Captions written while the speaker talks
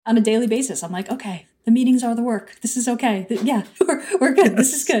on a daily basis. I'm like, okay, the meetings are the work. This is okay. Yeah, we're good.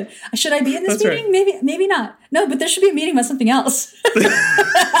 This is good. Should I be in this meeting? Right. Maybe not. No, but there should be a meeting about something else.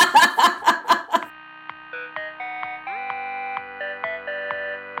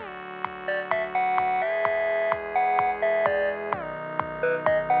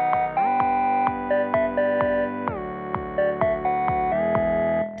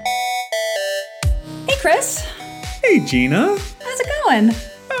 Chris. Hey, Gina. How's it going?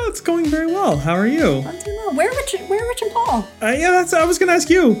 Oh, it's going very well. How are you? I'm doing well. Where are Rich and Paul? Yeah, I was going to ask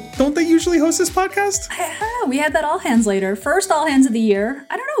you. Don't they usually host this podcast? I don't know. We had that all hands later. First all hands of the year.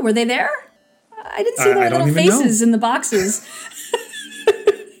 I don't know. Were they there? I didn't see their little faces in the boxes.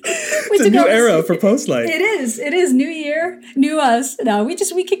 It's a new era for Postlight. It is. New year, new us. No,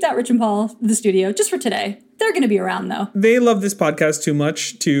 we kicked out Rich and Paul the studio just for today. They're going to be around, though. They love this podcast too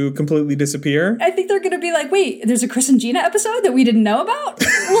much to completely disappear. I think they're going to be like, wait, there's a Chris and Gina episode that we didn't know about?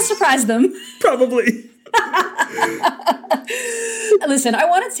 We'll surprise them. Probably. Listen, I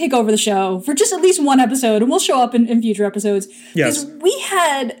want to take over the show for just at least one episode, and we'll show up in future episodes. Yes. Because we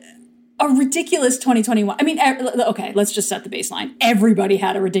had a ridiculous 2021. I mean, okay, let's just set the baseline. Everybody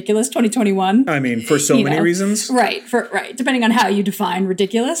had a ridiculous 2021. I mean, for so many reasons. Right, depending on how you define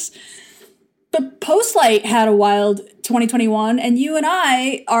ridiculous. But Postlight had a wild 2021, and you and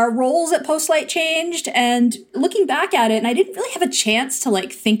I, our roles at Postlight changed, and looking back at it, and I didn't really have a chance to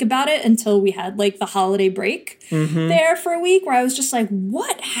think about it until we had the holiday break there for a week, where I was just like,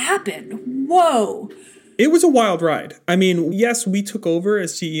 what happened? Whoa. It was a wild ride. I mean, yes, we took over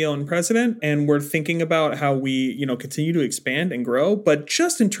as CEO and president, and we're thinking about how we, continue to expand and grow. But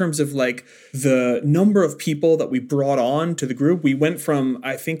just in terms of the number of people that we brought on to the group, we went from,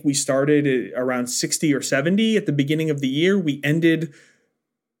 I think we started at around 60 or 70 at the beginning of the year. We ended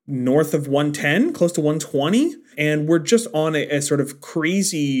north of 110, close to 120. And we're just on a sort of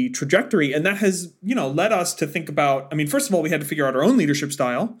crazy trajectory. And that has, led us to think about, first of all, we had to figure out our own leadership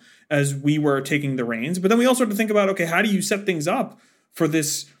style as we were taking the reins. But then we also had to think about, okay, how do you set things up for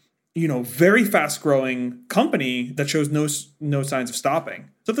this, very fast growing company that shows no signs of stopping?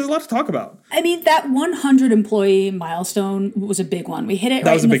 So there's a lot to talk about. That 100 employee milestone was a big one. We hit it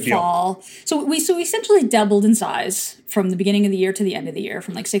right in the fall. So we essentially doubled in size from the beginning of the year to the end of the year,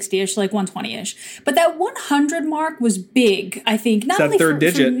 from 60-ish to 120-ish. But that 100 mark was big, I think. Not only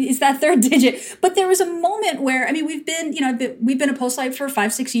it's that third digit. But there was a moment where, we've been, we've been at Postlight for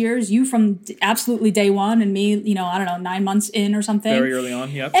 5-6 years. You from absolutely day one, and me, 9 months in or something. Very early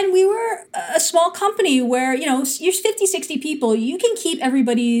on, yep. And we were a small company where, you're 50, 60 people. You can keep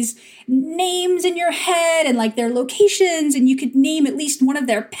everybody's names in your head and their locations, and you could name at least one of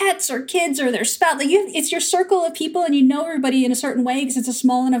their pets or kids or their spouse. It's your circle of people, and you know everybody in a certain way because it's a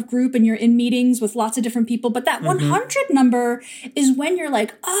small enough group and you're in meetings with lots of different people. But that 100 number is when you're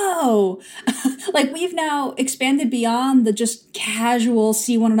oh, we've now expanded beyond the just casual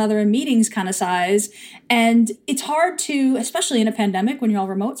see one another in meetings kind of size. And it's hard to, especially in a pandemic when you're all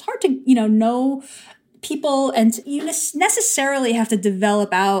remote, it's hard to, know people, and you necessarily have to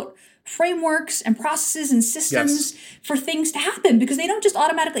develop out frameworks and processes and systems for things to happen, because they don't just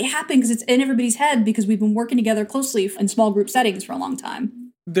automatically happen because it's in everybody's head, because we've been working together closely in small group settings for a long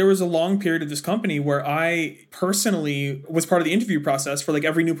time. There was a long period of this company where I personally was part of the interview process for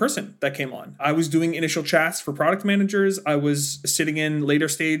every new person that came on. I was doing initial chats for product managers. I was sitting in later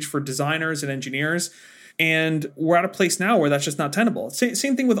stage for designers and engineers. And we're at a place now where that's just not tenable.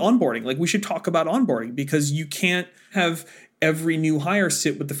 Same thing with onboarding. We should talk about onboarding, because you can't have every new hire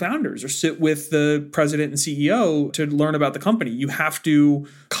sit with the founders or sit with the president and CEO to learn about the company. You have to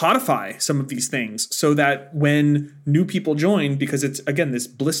codify some of these things so that when new people join, because it's, again, this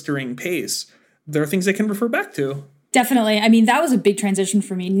blistering pace, there are things they can refer back to. Definitely. That was a big transition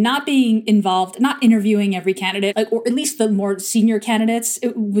for me, not being involved, not interviewing every candidate, or at least the more senior candidates.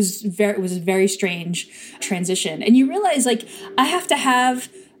 It was a very strange transition. And you realize, I have to have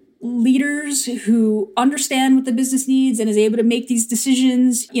leaders who understand what the business needs and is able to make these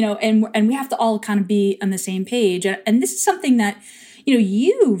decisions, and we have to all kind of be on the same page. And this is something that,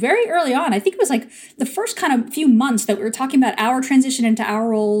 you very early on, I think it was the first kind of few months that we were talking about our transition into our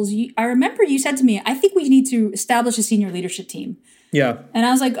roles. I remember you said to me, I think we need to establish a senior leadership team. Yeah. And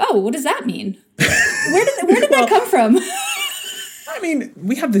I was like, oh, what does that mean? Where did that come from?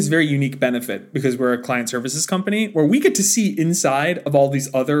 We have this very unique benefit because we're a client services company where we get to see inside of all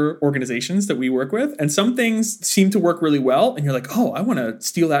these other organizations that we work with. And some things seem to work really well. And you're like, oh, I want to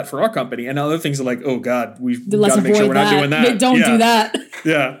steal that for our company. And other things are oh, God, we've got to make sure we're not doing that. Don't do that.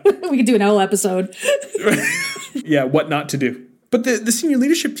 Yeah. We could do an whole episode. Yeah, what not to do. But the senior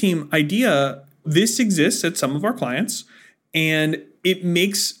leadership team idea, this exists at some of our clients. And it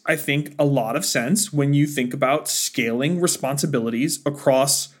makes, I think, a lot of sense when you think about scaling responsibilities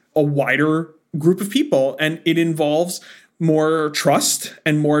across a wider group of people. And it involves more trust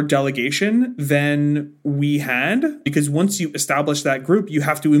and more delegation than we had, because once you establish that group, you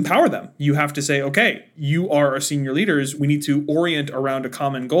have to empower them. You have to say, okay, you are our senior leaders. We need to orient around a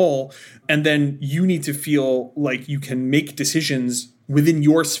common goal. And then you need to feel like you can make decisions within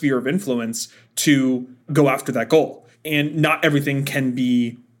your sphere of influence to go after that goal. And not everything can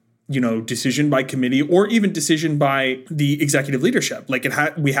be, decision by committee or even decision by the executive leadership. Like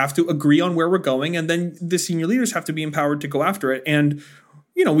we have to agree on where we're going, and then the senior leaders have to be empowered to go after it. And,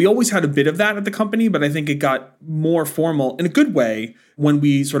 we always had a bit of that at the company, but I think it got more formal in a good way when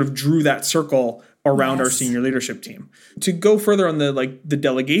we sort of drew that circle around our senior leadership team. To go further on the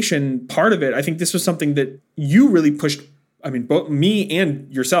delegation part of it, I think this was something that you really pushed, both me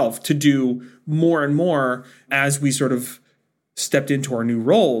and yourself, to do more and more as we sort of stepped into our new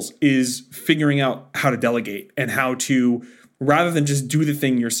roles, is figuring out how to delegate and how to, rather than just do the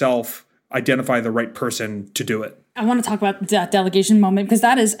thing yourself, identify the right person to do it. I want to talk about that delegation moment, because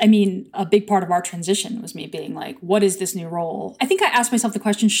that is, a big part of our transition was me being like, what is this new role? I think I asked myself the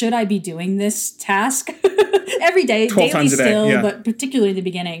question, should I be doing this task every day, 12 daily times a day, still, yeah. But particularly in the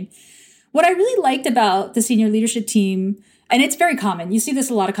beginning? What I really liked about the senior leadership team, and it's very common, you see this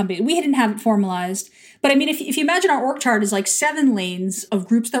in a lot of companies, we didn't have it formalized, but if you imagine our org chart is like 7 lanes of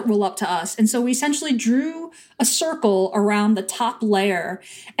groups that roll up to us. And so we essentially drew a circle around the top layer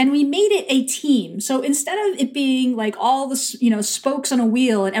and we made it a team. So instead of it being like all the, spokes on a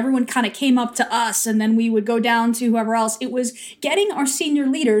wheel and everyone kind of came up to us and then we would go down to whoever else, it was getting our senior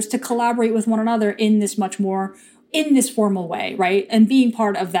leaders to collaborate with one another in this formal way, right? And being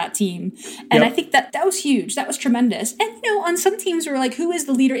part of that team. And I think that was huge. That was tremendous. And, on some teams we were like, who is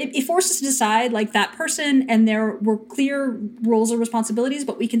the leader? It forced us to decide like that person, and there were clear roles and responsibilities,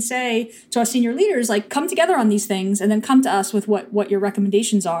 but we can say to our senior leaders, like, come together on these things and then come to us with what your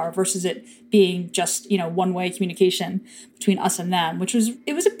recommendations are, versus it being just, one-way communication between us and them,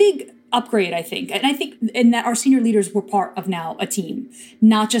 it was a big upgrade, I think. And I think in that our senior leaders were part of now a team,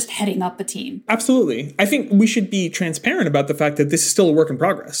 not just heading up a team. Absolutely. I think we should be transparent about the fact that this is still a work in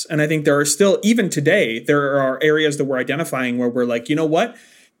progress. And I think there are still, even today, there are areas that we're identifying where we're like, you know what?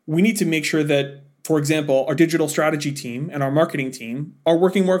 We need to make sure that, for example, our digital strategy team and our marketing team are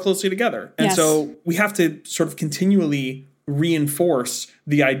working more closely together. And so we have to sort of continually reinforce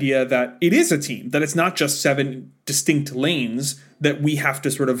the idea that it is a team, that it's not just 7 distinct lanes that we have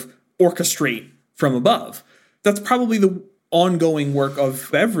to sort of orchestrate from above. That's probably the ongoing work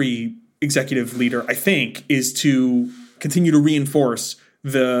of every executive leader, I think, is to continue to reinforce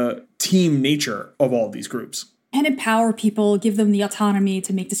the team nature of all these groups. And empower people, give them the autonomy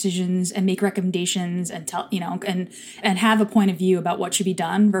to make decisions and make recommendations and tell, and have a point of view about what should be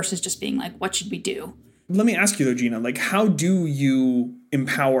done versus just being like, what should we do? Let me ask you though, Gina, like, how do you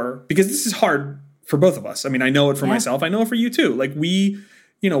empower? Because this is hard for both of us. I know it for myself. I know it for you too. Like we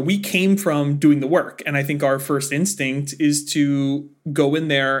came from doing the work. And I think our first instinct is to go in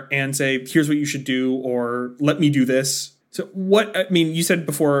there and say, here's what you should do, or let me do this. So you said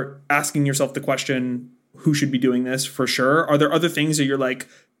before, asking yourself the question, who should be doing this, for sure. Are there other things that you're like,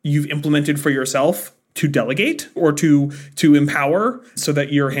 you've implemented for yourself to delegate or to empower so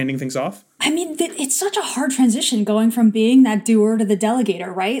that you're handing things off? It's such a hard transition going from being that doer to the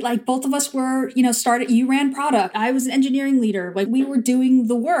delegator, right? Like both of us were, you ran product. I was an engineering leader. Like we were doing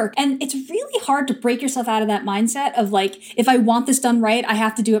the work. And it's really hard to break yourself out of that mindset of like, if I want this done right, I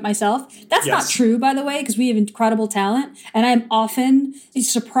have to do it myself. That's not true, by the way, because we have incredible talent. And I'm often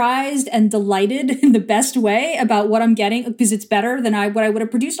surprised and delighted in the best way about what I'm getting because it's better than what I would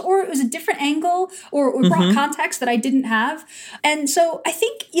have produced, or it was a different angle or brought context that I didn't have. And so I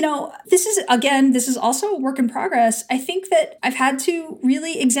think, this is also a work in progress. I think that I've had to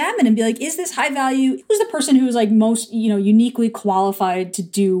really examine and be like, is this high value? Who's the person who is like most, uniquely qualified to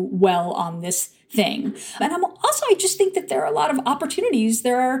do well on this thing? And I just think that there are a lot of opportunities.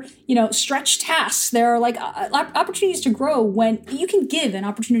 There are, stretch tasks. There are like opportunities to grow when you can give an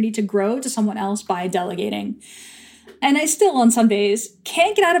opportunity to grow to someone else by delegating. And I still, on some days,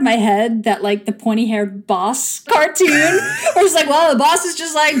 can't get out of my head that, like, the pointy-haired boss cartoon where it's like, well, the boss is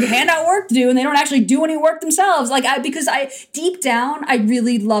just, like, hand out work to do, and they don't actually do any work themselves. Like, because deep down, I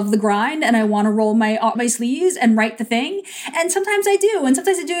really love the grind, and I want to roll my sleeves and write the thing. And sometimes I do. And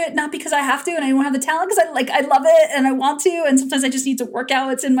sometimes I do it not because I have to, and I don't have the talent, because I love it, and I want to, and sometimes I just need to work out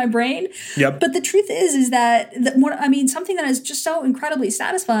what's in my brain. Yep. But the truth is that, something that is just so incredibly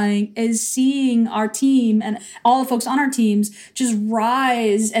satisfying is seeing our team and all the folks on our teams just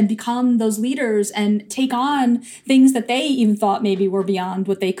rise and become those leaders and take on things that they even thought maybe were beyond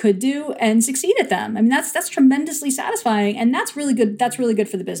what they could do and succeed at them. I mean, that's tremendously satisfying, and that's really good. That's really good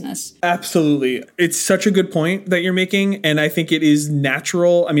for the business. Absolutely. It's such a good point that you're making, and I think it is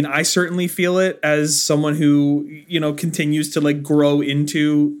natural. I mean, I certainly feel it as someone who, continues to like grow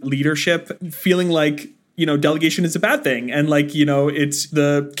into leadership, feeling like, delegation is a bad thing. And like, it's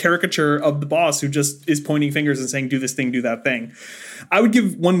the caricature of the boss who just is pointing fingers and saying, do this thing, do that thing. I would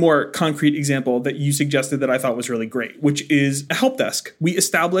give one more concrete example that you suggested that I thought was really great, which is a help desk. We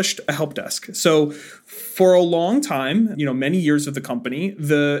established a help desk. So for a long time, many years of the company,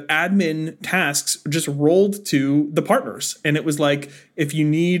 the admin tasks just rolled to the partners. And it was like, if you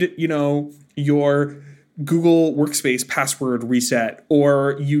need, your Google Workspace password reset,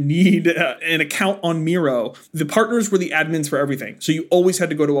 or you need an account on Miro, the partners were the admins for everything. So you always had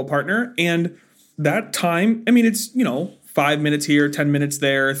to go to a partner. And that time, I mean, it's, 5 minutes here, 10 minutes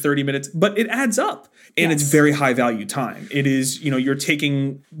there, 30 minutes, but it adds up. And It's very high value time. It is, you're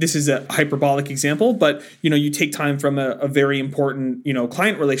taking, this is a hyperbolic example, but, you take time from a very important,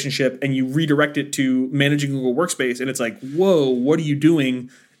 client relationship and you redirect it to managing Google Workspace. And it's like, whoa, what are you doing?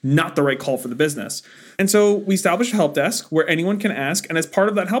 Not the right call for the business. And so we established a help desk where anyone can ask. And as part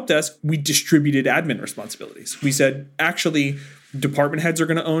of that help desk, we distributed admin responsibilities. We said, actually, department heads are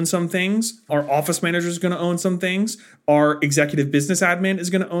going to own some things. Our office manager is going to own some things. Our executive business admin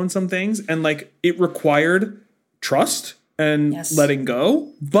is going to own some things. And like, it required trust and letting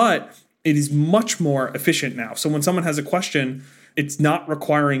go, but it is much more efficient now. So when someone has a question, it's not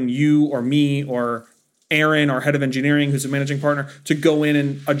requiring you or me or Aaron, our head of engineering, who's a managing partner, to go in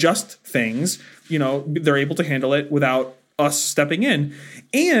and adjust things. They're able to handle it without us stepping in.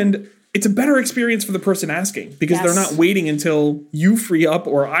 And it's a better experience for the person asking because they're not waiting until you free up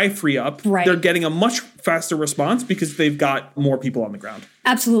or I free up. Right. They're getting a much faster response because they've got more people on the ground.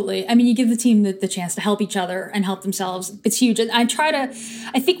 Absolutely. I mean, you give the team the chance to help each other and help themselves. It's huge. And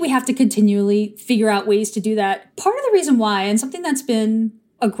I think we have to continually figure out ways to do that. Part of the reason why, and something that's been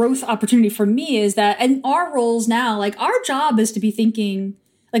a growth opportunity for me, is that in our roles now, like our job is to be thinking,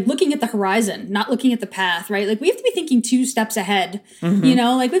 like looking at the horizon, not looking at the path, right? Like we have to be thinking 2 steps ahead, like we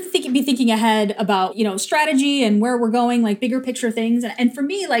have to be thinking ahead about, strategy and where we're going, like bigger picture things. And for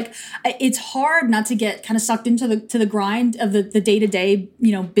me, like it's hard not to get kind of sucked into the grind of the day-to-day,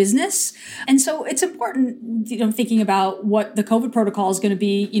 business. And so it's important, thinking about what the COVID protocol is going to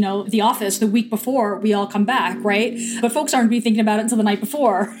be, the office the week before we all come back, right? But folks aren't going to be thinking about it until the night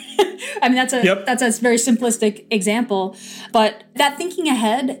before. I mean, that's a very simplistic example, but that thinking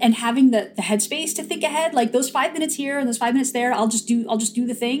ahead and having the headspace to think ahead, like those 5 minutes here and those 5 minutes there, I'll just do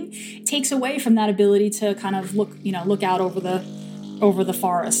the thing, takes away from that ability to kind of look out over the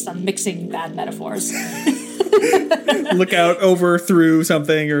forest. I'm mixing bad metaphors. Look out over through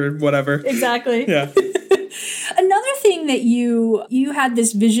something or whatever. Exactly. Yeah. Another thing that you had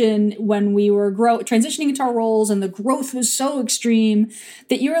this vision when we were transitioning into our roles and the growth was so extreme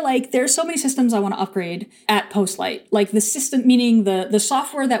that you were like, there's so many systems I want to upgrade at Postlight. Like the system, meaning the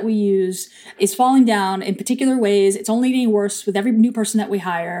software that we use is falling down in particular ways. It's only getting worse with every new person that we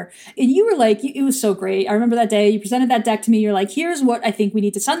hire. And you were like, it was so great. I remember that day you presented that deck to me. You're like, here's what I think we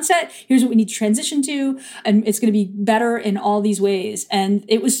need to sunset. Here's what we need to transition to. And it's going to be better in all these ways. And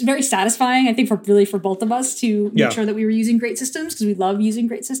it was very satisfying, I think, for both of us to make sure that we were using great systems, because we love using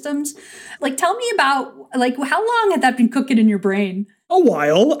great systems. Like, tell me about, like, how long had that been cooking in your brain? A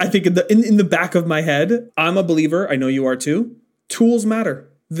while. I think in the back of my head, I'm a believer, I know you are too, tools matter.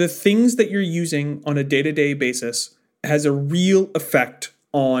 The things that you're using on a day-to-day basis has a real effect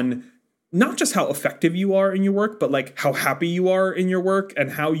on not just how effective you are in your work, but like how happy you are in your work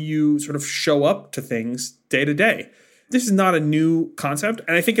and how you sort of show up to things day to day. This is not a new concept,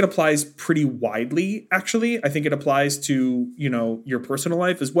 and I think it applies pretty widely, actually. I think it applies to, your personal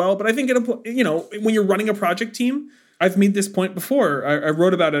life as well, but I think when you're running a project team, I've made this point before. I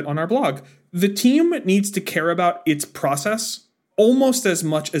wrote about it on our blog. The team needs to care about its process almost as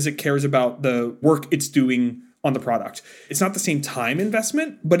much as it cares about the work it's doing on the product. It's not the same time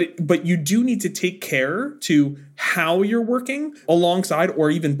investment, but you do need to take care to how you're working alongside or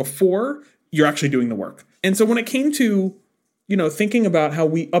even before you're actually doing the work. And so when it came to, thinking about how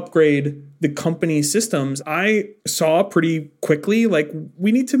we upgrade the company systems, I saw pretty quickly, like,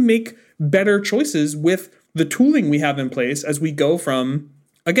 we need to make better choices with the tooling we have in place as we go from,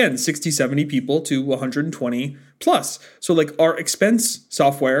 again, 60, 70 people to 120 plus. So like our expense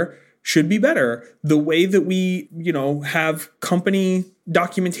software should be better. The way that we, have company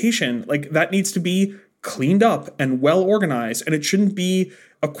documentation, like that needs to be cleaned up and well organized. And it shouldn't be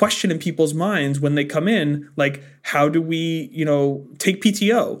a question in people's minds when they come in, like, how do we, take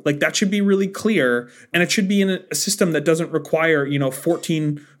PTO? Like, that should be really clear. And it should be in a system that doesn't require,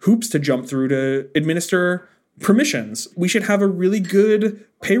 14 hoops to jump through to administer permissions. We should have a really good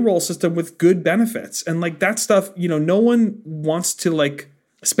payroll system with good benefits. And like that stuff, no one wants to like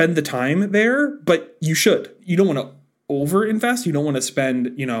spend the time there, but you should. You don't want to over invest. You don't want to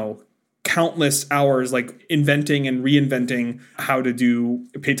spend, countless hours like inventing and reinventing how to do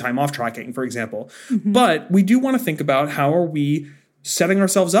paid time off tracking, for example. Mm-hmm. But we do want to think about how are we setting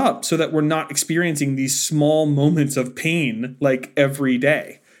ourselves up so that we're not experiencing these small moments of pain like every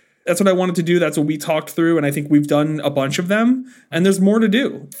day. That's what I wanted to do. That's what we talked through. And I think we've done a bunch of them. And there's more to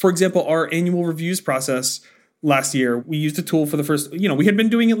do. For example, our annual reviews process last year, we used a tool for the first, we had been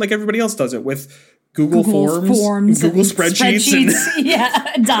doing it like everybody else does it with Google Forms Google spreadsheets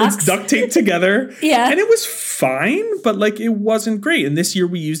and docs duct taped together. Yeah. And it was fine, but like it wasn't great. And this year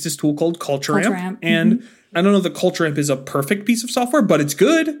we used this tool called Culture Amp. And I don't know that Culture Amp is a perfect piece of software, but it's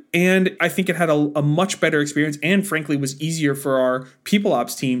good. And I think it had a much better experience and frankly was easier for our people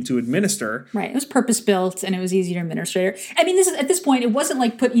ops team to administer. Right. It was purpose built and it was easy to administer. I mean, at this point, it wasn't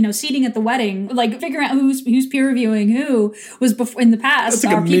like seating at the wedding, like figuring out who's peer reviewing who was before in the past.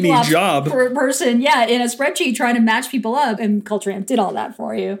 That's like a mini job. Person, in a spreadsheet trying to match people up, and Culture Amp did all that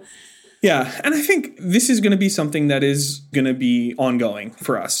for you. Yeah, and I think this is going to be something that is going to be ongoing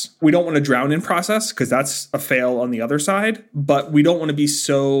for us. We don't want to drown in process because that's a fail on the other side, but we don't want to be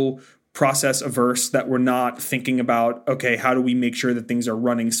so process averse that we're not thinking about, okay, how do we make sure that things are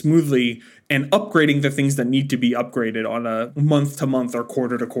running smoothly and upgrading the things that need to be upgraded on a month-to-month or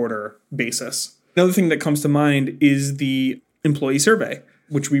quarter-to-quarter basis. Another thing that comes to mind is the employee survey,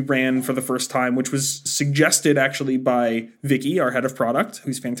 which we ran for the first time, which was suggested actually by Vicky, our head of product,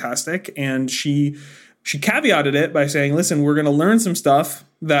 who's fantastic. And she caveated it by saying, listen, we're going to learn some stuff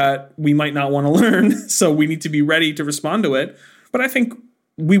that we might not want to learn. So we need to be ready to respond to it. But I think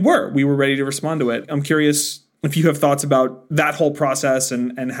we were ready to respond to it. I'm curious if you have thoughts about that whole process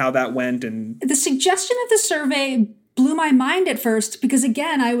and how that went. And the suggestion of the survey blew my mind at first because,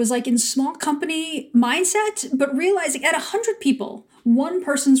 again, I was like in small company mindset, but realizing at 100 people, one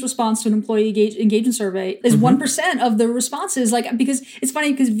person's response to an employee engagement survey is 1% of the responses. Like, because it's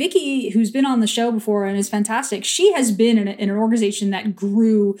funny because Vicky, who's been on the show before and is fantastic, she has been in an organization that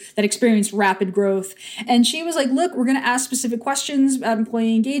grew, that experienced rapid growth. And she was like, look, we're going to ask specific questions about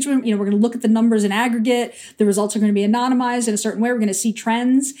employee engagement. We're going to look at the numbers in aggregate. The results are going to be anonymized in a certain way. We're going to see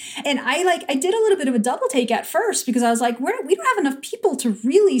trends. And I did a little bit of a double take at first because I was like, we don't have enough people to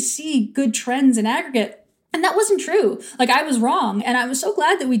really see good trends in aggregate. And that wasn't true. Like, I was wrong. And I was so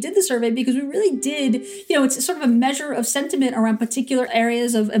glad that we did the survey because we really did, it's sort of a measure of sentiment around particular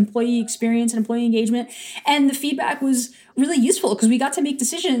areas of employee experience and employee engagement. And the feedback was really useful because we got to make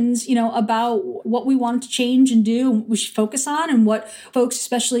decisions, about what we wanted to change and do, and we should focus on, and what folks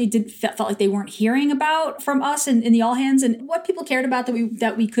especially felt like they weren't hearing about from us in the all hands, and what people cared about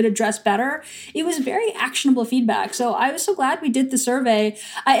that we could address better. It was very actionable feedback. So I was so glad we did the survey.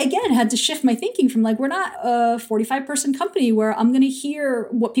 I, again, had to shift my thinking from we're not a 45-person company where I'm going to hear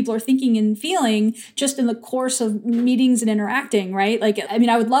what people are thinking and feeling just in the course of meetings and interacting, right?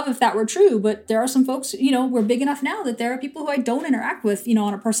 I would love if that were true, but there are some folks, we're big enough now that there are people who I don't interact with,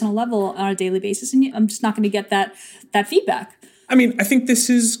 on a personal level on a daily basis. And I'm just not going to get that feedback. I think this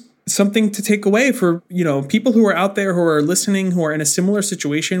is something to take away for, people who are out there who are listening, who are in a similar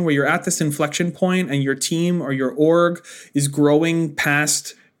situation where you're at this inflection point and your team or your org is growing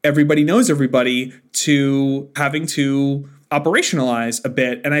past everybody knows everybody to having to operationalize a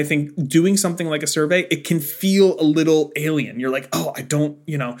bit. And I think doing something like a survey, it can feel a little alien. You're like, oh, I don't,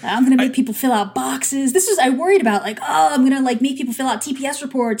 I'm going to make people fill out boxes. I worried about I'm going to make people fill out TPS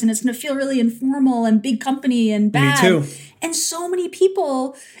reports and it's going to feel really informal and big company and bad. Me too. And so many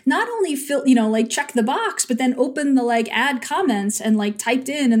people not only check the box, but then open the add comments and typed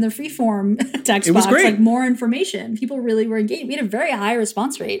in the freeform text box, great. More information. People really were engaged. We had a very high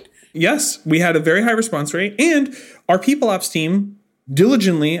response rate. Yes, we had a very high response rate. And our people ops team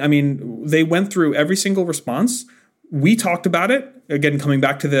diligently, they went through every single response. We talked about it. Again, coming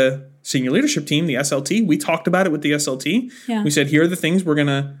back to the senior leadership team, the SLT, we talked about it with the SLT. Yeah. We said, here are the things we're going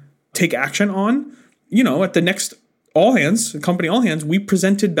to take action on. At the next all hands, company all hands, we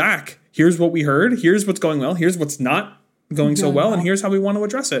presented back. Here's what we heard. Here's what's going well. Here's what's not going so well. And here's how we want to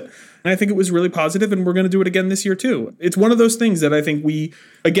address it. And I think it was really positive, and we're going to do it again this year too. It's one of those things that I think we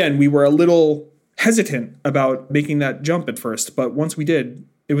were a little hesitant about making that jump at first, but once we did,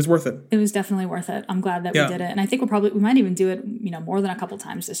 it was worth it. It was definitely worth it. I'm glad that we did it. And I think we might even do it, more than a couple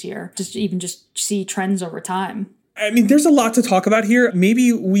times this year, just see trends over time. I mean, there's a lot to talk about here.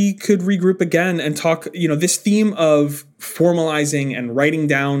 Maybe we could regroup again and talk, this theme of formalizing and writing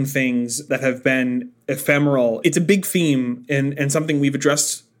down things that have been ephemeral. It's a big theme and something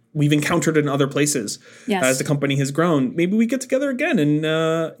we've encountered in other places as the company has grown. Maybe we get together again and,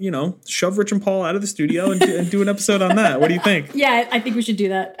 shove Rich and Paul out of the studio and do an episode on that. What do you think? Yeah, I think we should do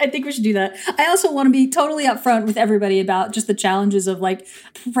that. I also want to be totally upfront with everybody about just the challenges of like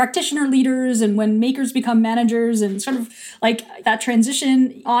practitioner leaders and when makers become managers and sort of like that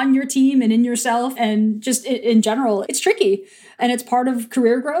transition on your team and in yourself and just in general. It's tricky and it's part of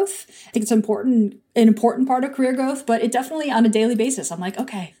career growth. I think it's an important part of career growth, but it definitely on a daily basis, I'm like,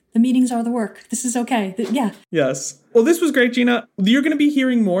 okay, the meetings are the work. This is okay. Yeah. Yes. Well, this was great, Gina. You're going to be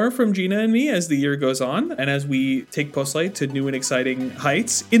hearing more from Gina and me as the year goes on and as we take Postlight to new and exciting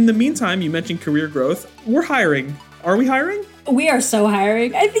heights. In the meantime, you mentioned career growth. We're hiring. Are we hiring? We are so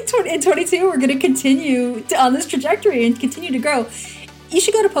hiring. I think in 22, we're going to continue on this trajectory and continue to grow. You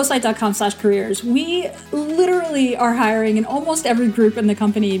should go to postlight.com/careers. We literally are hiring in almost every group in the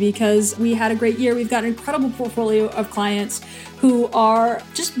company because we had a great year. We've got an incredible portfolio of clients who are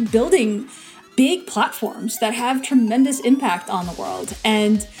just building big platforms that have tremendous impact on the world.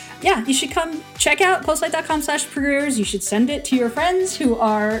 And yeah, you should come check out postlight.com/careers. You should send it to your friends who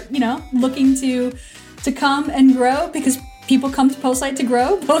are, looking to come and grow because people come to Postlight to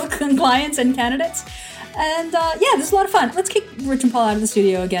grow, both clients and candidates. And this is a lot of fun. Let's kick Rich and Paul out of the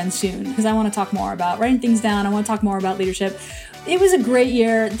studio again soon because I want to talk more about writing things down. I want to talk more about leadership. It was a great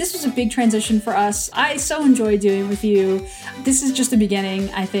year. This was a big transition for us. I so enjoy doing it with you. This is just the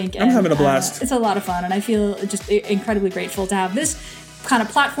beginning, I think. I'm having a blast. It's a lot of fun, and I feel just incredibly grateful to have this kind of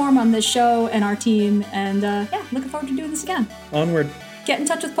platform on this show and our team. And looking forward to doing this again. Onward. Get in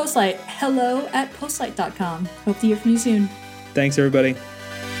touch with Postlight. hello@postlight.com. Hope to hear from you soon. Thanks, everybody.